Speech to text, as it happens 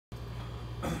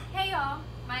Hey y'all,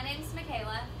 my name's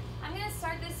Michaela. I'm going to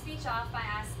start this speech off by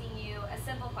asking you a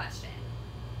simple question.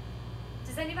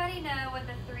 Does anybody know what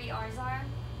the 3 R's are?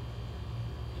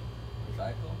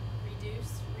 Recycle?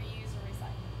 Reduce, reuse, or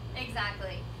recycle.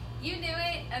 Exactly. You knew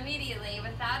it immediately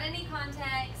without any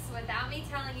context, without me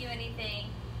telling you anything.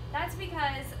 That's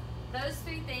because those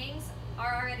 3 things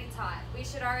are already taught. We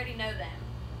should already know them.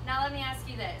 Now let me ask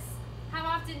you this. How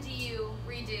often do you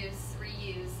reduce,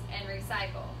 reuse, and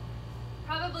recycle?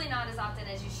 Probably not as often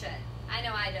as you should. I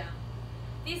know I don't.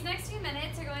 These next few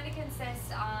minutes are going to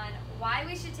consist on why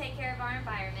we should take care of our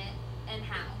environment and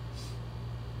how.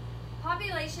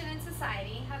 Population and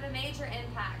society have a major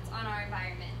impact on our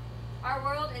environment. Our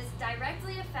world is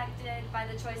directly affected by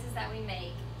the choices that we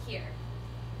make here.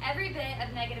 Every bit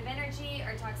of negative energy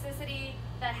or toxicity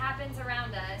that happens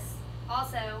around us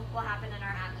also will happen in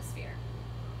our atmosphere.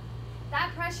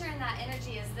 That pressure and that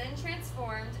energy is then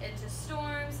transformed into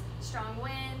storms, strong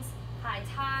winds, high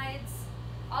tides.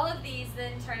 All of these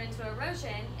then turn into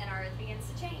erosion and our earth begins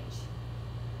to change.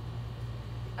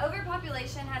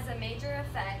 Overpopulation has a major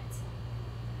effect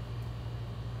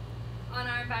on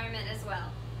our environment as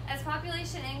well. As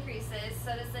population increases,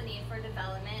 so does the need for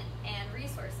development and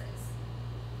resources.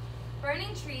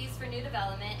 Burning trees for new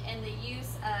development and the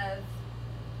use of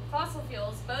fossil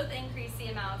fuels both increase the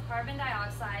amount of carbon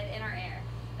dioxide in our air.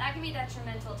 That can be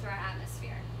detrimental to our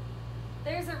atmosphere.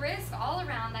 There's a risk all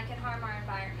around that can harm our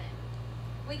environment.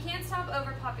 We can't stop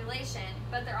overpopulation,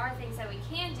 but there are things that we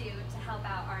can do to help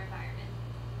out our environment.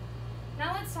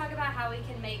 Now let's talk about how we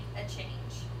can make a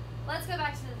change. Let's go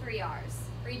back to the 3 R's,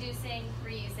 reducing,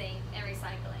 reusing, and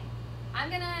recycling. I'm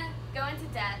gonna go into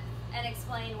depth and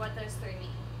explain what those 3 mean.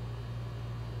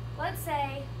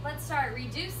 Let's start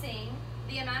reducing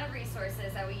the amount of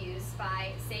resources that we use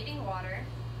by saving water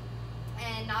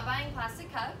and not buying plastic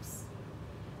cups.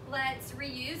 Let's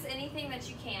reuse anything that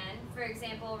you can, for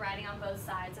example, writing on both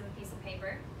sides of a piece of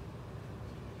paper.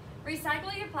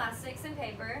 Recycle your plastics and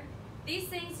paper. These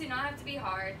things do not have to be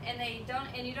hard, and you don't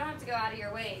have to go out of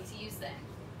your way to use them.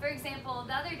 For example,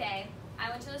 the other day, I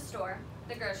went to the store,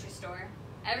 the grocery store.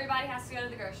 Everybody has to go to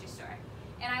the grocery store.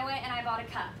 And I went and I bought a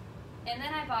cup. And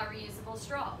then I bought reusable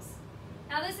straws.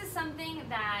 Now this is something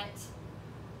that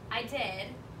I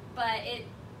did, but it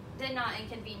did not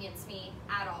inconvenience me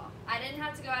at all. I didn't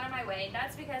have to go out of my way.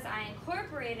 That's because I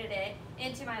incorporated it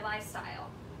into my lifestyle.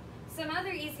 Some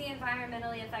other easy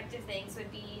environmentally effective things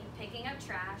would be picking up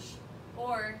trash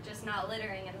or just not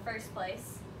littering in the first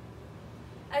place.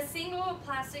 A single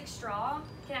plastic straw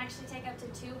can actually take up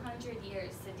to 200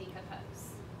 years to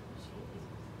decompose.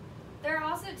 There are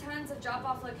also tons of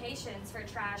drop-off locations for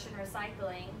trash and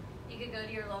recycling. You could go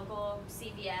to your local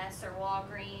CVS or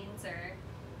Walgreens, or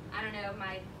I don't know,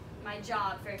 my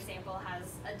job, for example,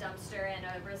 has a dumpster and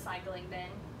a recycling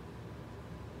bin.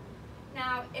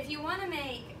 Now, if you want to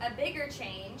make a bigger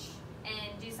change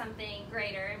and do something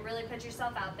greater and really put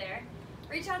yourself out there,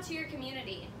 reach out to your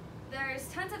community. There's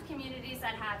tons of communities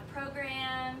that have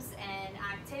programs and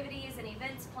activities and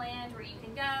events planned where you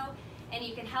can go and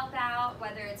you can help out,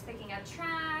 whether it's picking up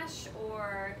trash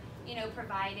or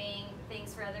providing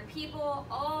things for other people.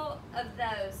 All of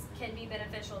those can be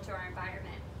beneficial to our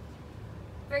environment.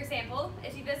 For example,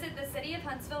 if you visit the City of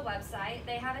Huntsville website,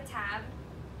 they have a tab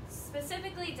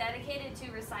specifically dedicated to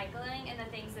recycling and the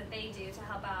things that they do to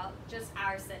help out just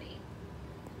our city.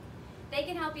 They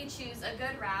can help you choose a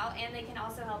good route, and they can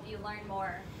also help you learn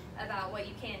more about what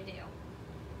you can do.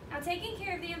 Now, taking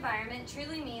care of the environment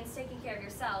truly means taking care of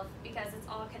yourself because it's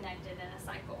all connected in a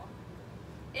cycle.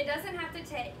 It does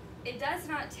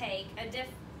not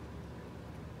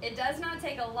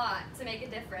take a lot to make a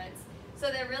difference,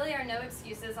 so there really are no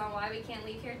excuses on why we can't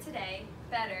leave here today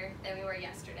better than we were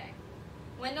yesterday.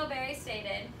 Wendell Berry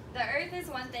stated, "The earth is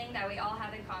one thing that we all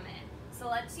have in common, so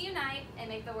let's unite and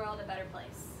make the world a better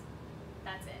place."